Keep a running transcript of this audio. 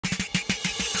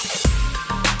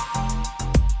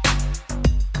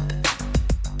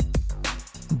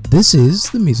This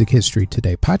is the Music History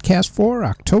Today podcast for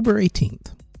October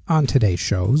 18th. On today's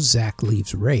show, Zack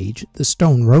leaves Rage, the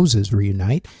Stone Roses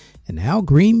reunite, and Al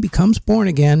Green becomes born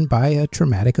again by a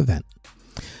traumatic event.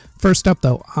 First up,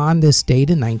 though, on this date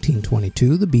in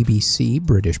 1922, the BBC,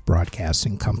 British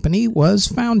Broadcasting Company, was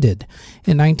founded.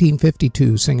 In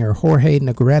 1952, singer Jorge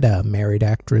Negrete married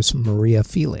actress Maria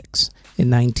Felix. In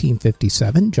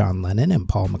 1957, John Lennon and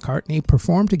Paul McCartney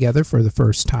performed together for the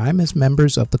first time as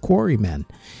members of the Quarrymen.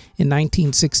 In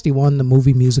 1961, the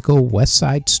movie musical West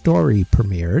Side Story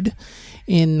premiered.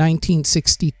 In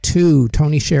 1962,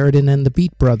 Tony Sheridan and the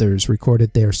Beat Brothers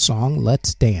recorded their song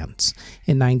Let's Dance.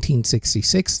 In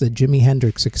 1966, the Jimi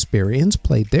Hendrix Experience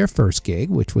played their first gig,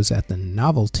 which was at the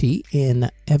Novelty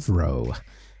in Evro.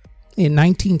 In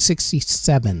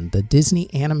 1967, the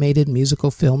Disney animated musical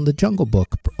film The Jungle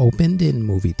Book opened in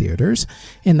movie theaters.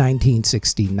 In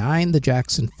 1969, the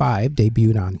Jackson 5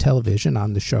 debuted on television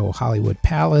on the show Hollywood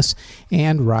Palace,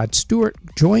 and Rod Stewart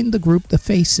joined the group The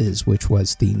Faces, which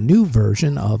was the new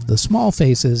version of the Small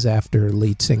Faces after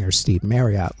lead singer Steve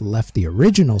Marriott left the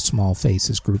original Small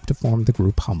Faces group to form the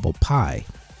group Humble Pie.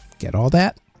 Get all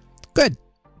that? Good.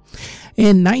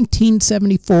 In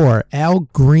 1974, Al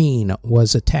Green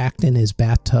was attacked in his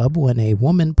bathtub when a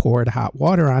woman poured hot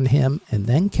water on him and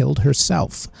then killed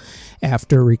herself.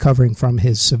 After recovering from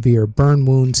his severe burn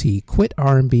wounds, he quit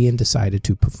R&B and decided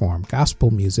to perform gospel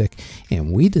music,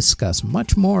 and we discuss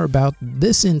much more about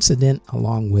this incident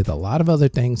along with a lot of other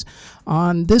things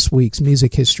on this week's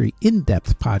Music History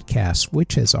In-Depth podcast,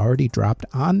 which has already dropped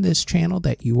on this channel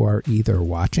that you are either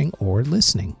watching or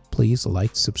listening. Please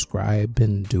like, subscribe,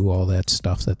 and do all that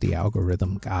stuff that the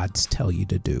algorithm gods tell you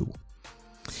to do.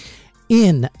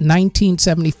 In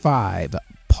 1975,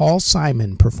 Paul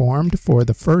Simon performed for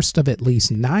the first of at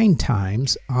least 9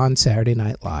 times on Saturday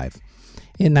Night Live.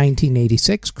 In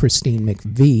 1986, Christine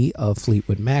McVie of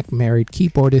Fleetwood Mac married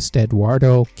keyboardist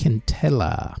Eduardo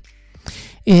Quintela.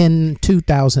 In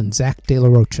 2000, Zack De La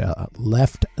Rocha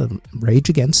left Rage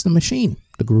Against the Machine.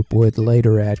 The group would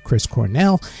later add Chris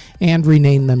Cornell and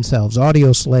rename themselves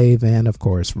Audioslave, and of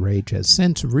course, Rage has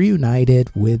since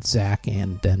reunited with Zack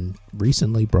and then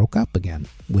recently broke up again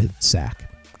with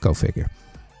Zack. Go figure.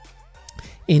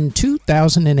 In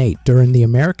 2008, during the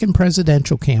American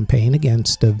presidential campaign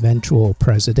against eventual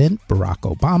President Barack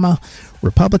Obama,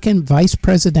 Republican vice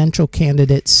presidential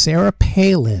candidate Sarah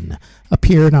Palin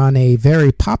appeared on a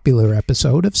very popular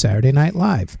episode of Saturday Night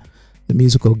Live. The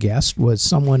musical guest was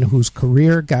someone whose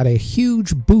career got a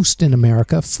huge boost in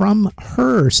America from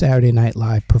her Saturday Night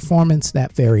Live performance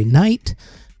that very night,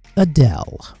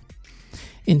 Adele.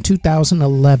 In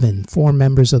 2011, 4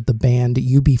 members of the band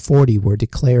UB40 were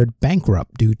declared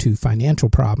bankrupt due to financial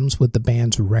problems with the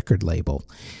band's record label.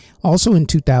 Also in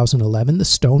 2011, the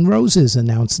Stone Roses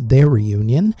announced their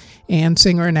reunion, and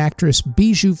singer and actress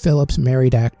Bijou Phillips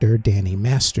married actor Danny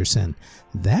Masterson.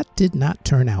 That did not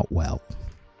turn out well.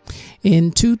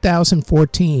 In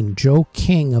 2014, Joe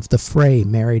King of The Fray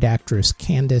married actress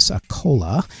Candice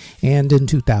Accola, and in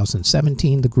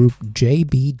 2017, the group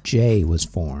JBJ was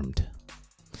formed.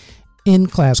 In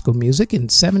classical music, in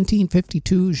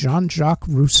 1752, Jean-Jacques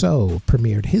Rousseau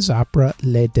premiered his opera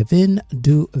Les Devins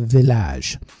du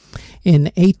Village. In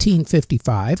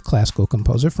 1855, classical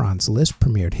composer Franz Liszt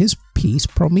premiered his piece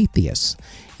Prometheus.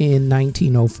 In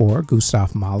 1904,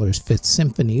 Gustav Mahler's Fifth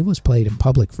Symphony was played in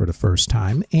public for the first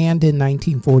time, and in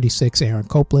 1946, Aaron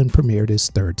Copland premiered his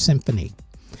Third Symphony.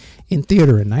 In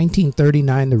theater, in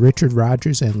 1939, the Richard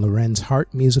Rodgers and Lorenz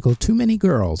Hart musical Too Many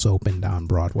Girls opened on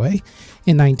Broadway.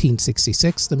 In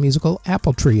 1966, the musical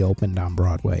Apple Tree opened on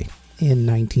Broadway. In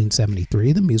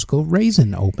 1973, the musical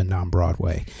Raisin opened on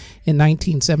Broadway. In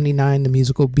 1979, the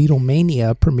musical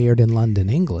Beatlemania premiered in London,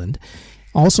 England.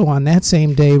 Also on that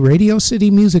same day, Radio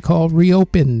City Music Hall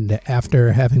reopened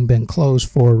after having been closed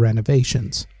for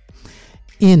renovations.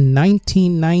 In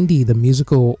 1990, the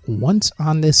musical Once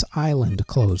on This Island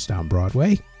closed on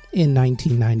Broadway. In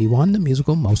 1991, the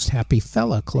musical Most Happy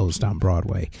Fella closed on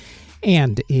Broadway.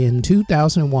 And in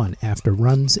 2001, after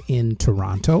runs in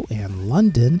Toronto and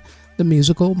London, the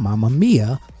musical Mamma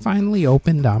Mia finally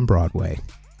opened on Broadway.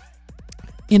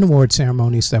 In award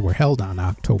ceremonies that were held on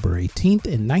October 18th,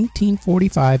 in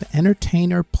 1945,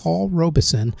 entertainer Paul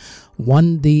Robeson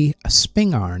won the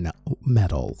Spingarn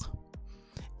Medal.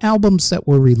 Albums that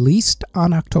were released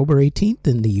on October 18th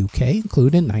in the UK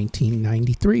include in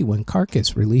 1993 when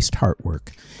Carcass released Heartwork.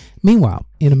 Meanwhile,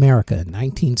 in America, in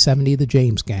 1970, the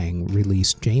James Gang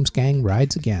released James Gang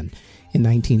Rides Again. In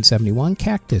 1971,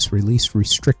 Cactus released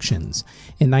Restrictions.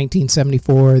 In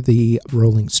 1974, the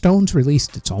Rolling Stones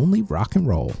released It's Only Rock and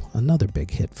Roll, another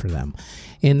big hit for them.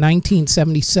 In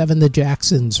 1977, the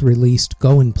Jacksons released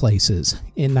Goin' Places.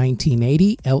 In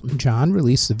 1980, Elton John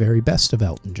released The Very Best of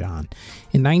Elton John.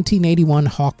 In 1981,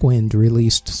 Hawkwind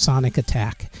released Sonic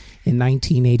Attack. In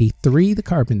 1983, the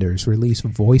Carpenters released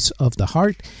Voice of the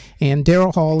Heart, and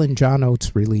Daryl Hall and John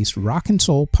Oates released Rock and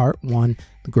Soul Part 1,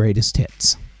 The Greatest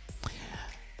Hits.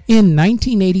 In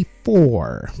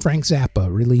 1984, Frank Zappa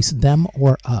released Them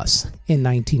or Us. In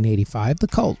 1985, The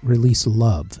Cult released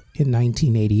Love. In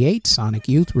 1988, Sonic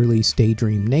Youth released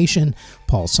Daydream Nation.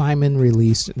 Paul Simon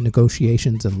released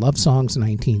Negotiations and Love Songs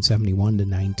 1971 to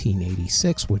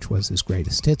 1986, which was his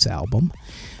greatest hits album.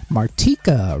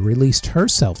 Martika released her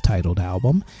self-titled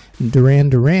album. Duran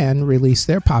Duran released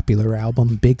their popular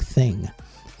album Big Thing.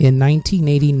 In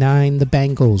 1989, the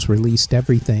Bangles released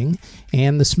Everything,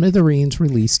 and the Smithereens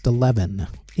released 11.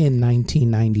 In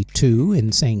 1992,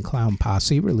 Insane Clown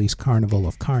Posse released Carnival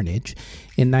of Carnage.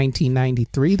 In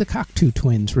 1993, the Cocteau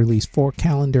Twins released Four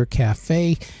Calendar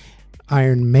Cafe.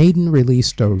 Iron Maiden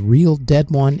released A Real Dead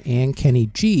One, and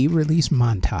Kenny G released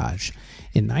Montage.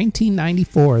 In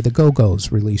 1994, the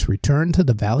Go-Go's released Return to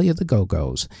the Valley of the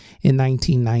Go-Go's. In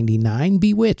 1999,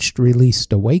 Bewitched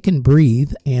released Awake and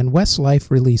Breathe, and Westlife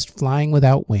released Flying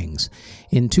Without Wings.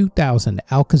 In 2000,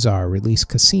 Alcazar released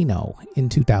Casino. In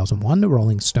 2001, the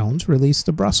Rolling Stones released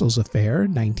The Brussels Affair,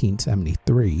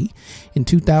 1973. In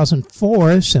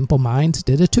 2004, Simple Minds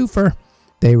did a twofer.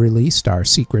 They released Our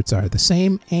Secrets Are the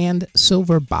Same and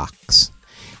Silver Box.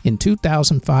 In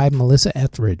 2005, Melissa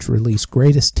Etheridge released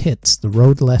Greatest Hits, The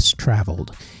Road Less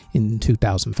Traveled. In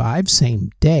 2005,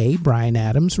 same day, Bryan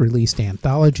Adams released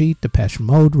Anthology, Depeche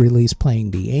Mode released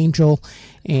Playing the Angel,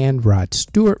 and Rod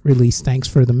Stewart released Thanks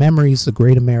for the Memories, The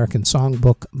Great American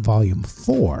Songbook, Volume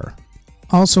 4.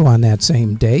 Also on that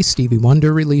same day, Stevie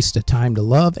Wonder released A Time to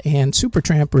Love, and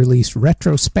Supertramp released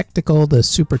Retrospectacle, the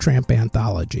Supertramp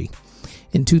Anthology.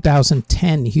 In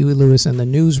 2010, Huey Lewis and the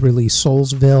News released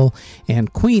Soulsville,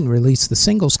 and Queen released the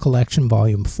Singles Collection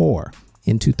Volume 4.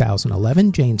 In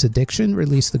 2011, Jane's Addiction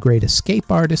released The Great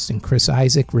Escape Artist, and Chris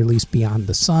Isaak released Beyond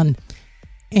the Sun.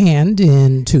 And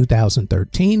in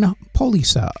 2013,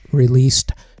 Polisa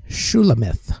released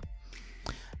Shulamith.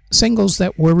 Singles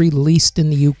that were released in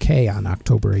the UK on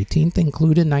October 18th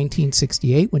included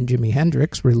 1968 when Jimi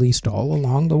Hendrix released All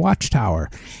Along the Watchtower,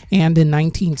 and in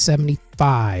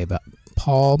 1975,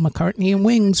 Paul McCartney and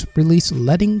Wings released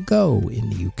Letting Go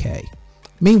in the UK.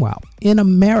 Meanwhile, in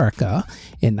America,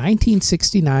 in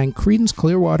 1969, Creedence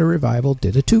Clearwater Revival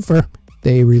did a twofer.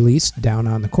 They released Down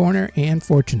on the Corner and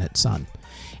Fortunate Son.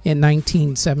 In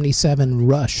 1977,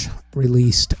 Rush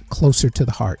released Closer to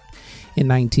the Heart. In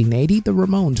 1980, the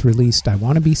Ramones released I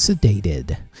Want to Be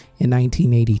Sedated. In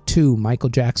 1982, Michael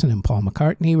Jackson and Paul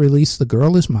McCartney released The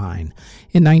Girl Is Mine.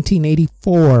 In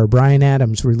 1984, Bryan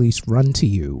Adams released Run to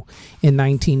You. In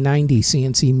 1990,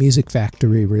 CNC Music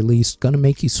Factory released Gonna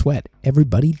Make You Sweat,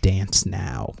 Everybody Dance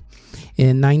Now.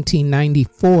 In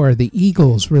 1994, the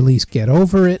Eagles released Get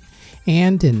Over It.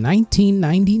 And in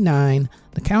 1999,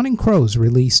 the Counting Crows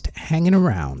released Hangin'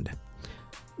 Around.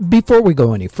 Before we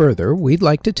go any further, we'd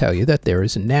like to tell you that there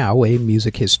is now a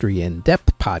Music History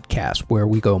In-Depth podcast where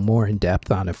we go more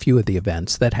in-depth on a few of the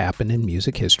events that happen in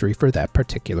music history for that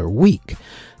particular week.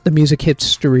 The Music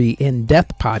History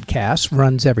In-Depth podcast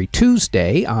runs every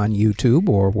Tuesday on YouTube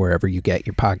or wherever you get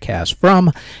your podcasts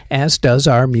from, as does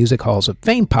our Music Halls of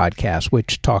Fame podcast,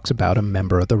 which talks about a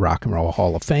member of the Rock and Roll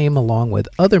Hall of Fame along with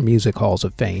other Music Halls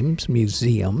of Fame,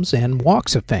 museums, and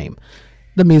walks of fame.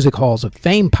 The Music Halls of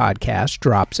Fame podcast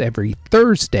drops every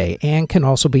Thursday and can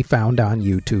also be found on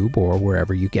YouTube or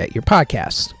wherever you get your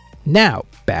podcasts. Now,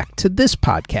 back to this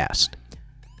podcast.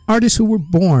 Artists who were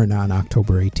born on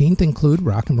October 18th include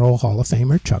Rock and Roll Hall of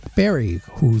Famer Chuck Berry,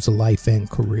 whose life and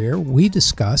career we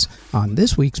discuss on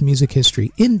this week's Music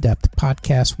History In-Depth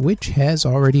podcast, which has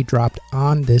already dropped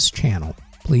on this channel.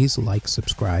 Please like,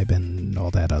 subscribe, and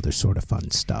all that other sort of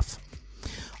fun stuff.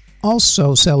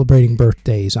 Also celebrating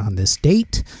birthdays on this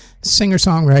date,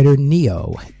 singer-songwriter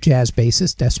Neo, jazz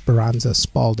bassist Esperanza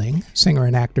Spalding, singer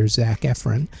and actor Zac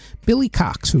Efron, Billy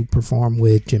Cox, who performed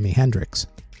with Jimi Hendrix,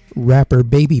 rapper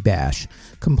Baby Bash,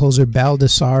 composer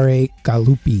Baldassare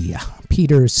Galuppi,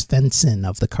 Peter Svensson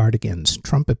of the Cardigans,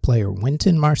 trumpet player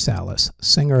Wynton Marsalis,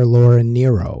 singer Laura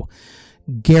Nero,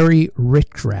 Gary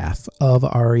Richtgraff of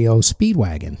REO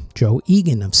Speedwagon, Joe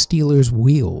Egan of Steelers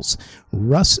Wheels,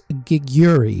 Russ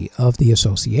Giguri of The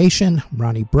Association,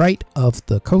 Ronnie Bright of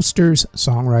The Coasters,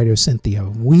 songwriter Cynthia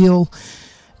Weil,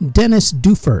 Dennis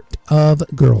Dufert of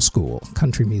Girl School,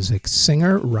 country music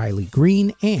singer Riley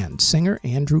Green, and singer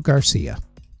Andrew Garcia.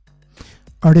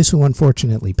 Artists who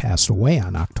unfortunately passed away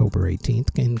on October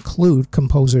 18th include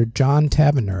composer John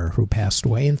Tavener, who passed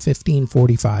away in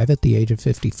 1545 at the age of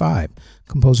 55.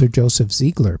 Composer Joseph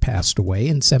Ziegler passed away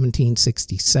in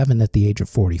 1767 at the age of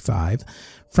 45.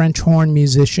 French horn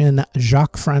musician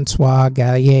Jacques-François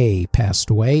Gallier passed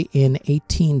away in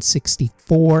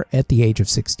 1864 at the age of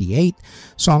 68.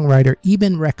 Songwriter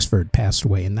Eben Rexford passed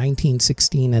away in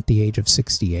 1916 at the age of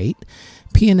 68.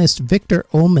 Pianist Victor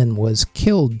Ullmann was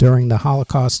killed during the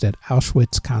Holocaust at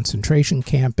Auschwitz concentration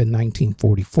camp in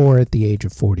 1944 at the age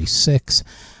of 46.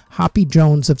 Hoppy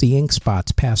Jones of the Ink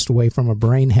Spots passed away from a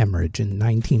brain hemorrhage in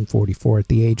 1944 at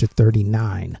the age of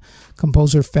 39.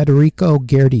 Composer Federico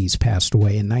Gerdes passed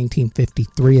away in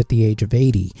 1953 at the age of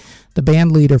 80. The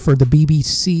band leader for the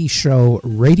BBC show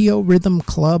Radio Rhythm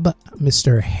Club,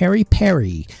 Mr. Harry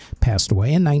Perry, passed away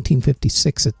in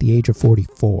 1956 at the age of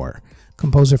 44.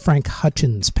 Composer Frank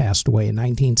Hutchins passed away in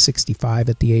 1965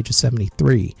 at the age of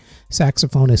 73.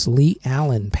 Saxophonist Lee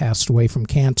Allen passed away from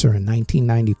cancer in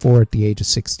 1994 at the age of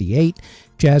 68.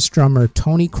 Jazz drummer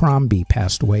Tony Crombie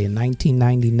passed away in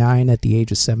 1999 at the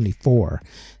age of 74.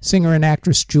 Singer and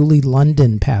actress Julie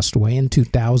London passed away in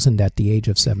 2000 at the age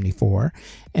of 74.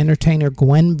 Entertainer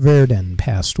Gwen Verdon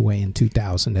passed away in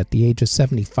 2000 at the age of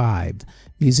 75.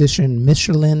 Musician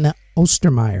Michelin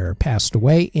Ostermeyer passed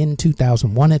away in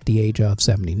 2001 at the age of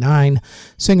 79.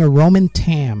 Singer Roman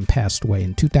Tam passed away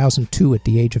in 2002 at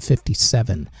the age of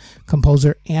 57.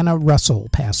 Composer Anna Russell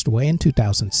passed away in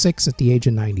 2006 at the age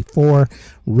of 94.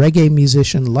 Reggae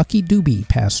musician Lucky Dube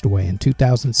passed away in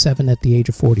 2007 at the age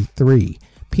of 43.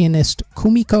 Pianist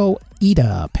Kumiko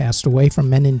Ida passed away from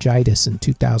meningitis in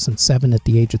 2007 at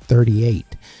the age of 38.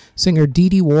 Singer Dee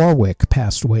Dee Warwick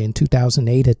passed away in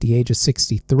 2008 at the age of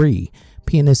 63.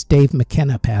 Pianist Dave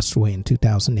McKenna passed away in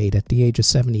 2008 at the age of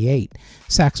 78.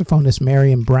 Saxophonist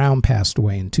Marion Brown passed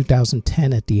away in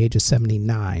 2010 at the age of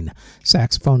 79.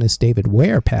 Saxophonist David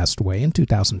Ware passed away in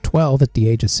 2012 at the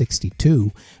age of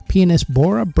 62. Pianist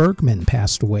Bora Bergman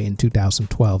passed away in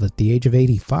 2012 at the age of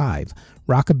 85.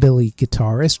 Rockabilly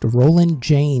guitarist Roland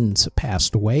Janes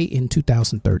passed away in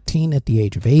 2013 at the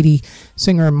age of 80.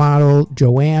 Singer and model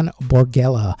Joanne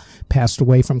Borgella passed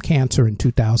away from cancer in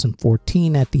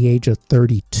 2014 at the age of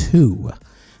 32.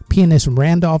 Pianist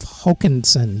Randolph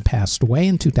Hokanson passed away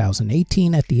in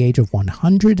 2018 at the age of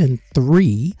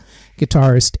 103.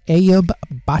 Guitarist Ayub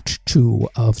Bachchu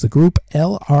of the group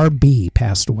LRB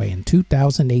passed away in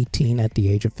 2018 at the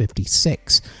age of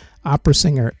 56. Opera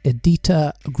singer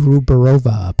Edita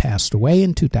Gruberova passed away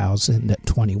in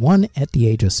 2021 at the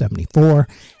age of 74.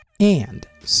 And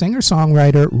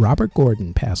singer-songwriter Robert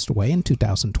Gordon passed away in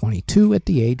 2022 at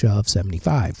the age of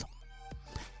 75.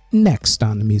 Next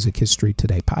on the Music History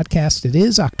Today podcast, it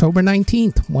is October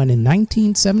 19th, when in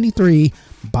 1973,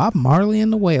 Bob Marley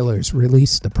and the Wailers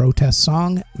released the protest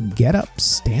song, Get Up,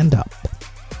 Stand Up.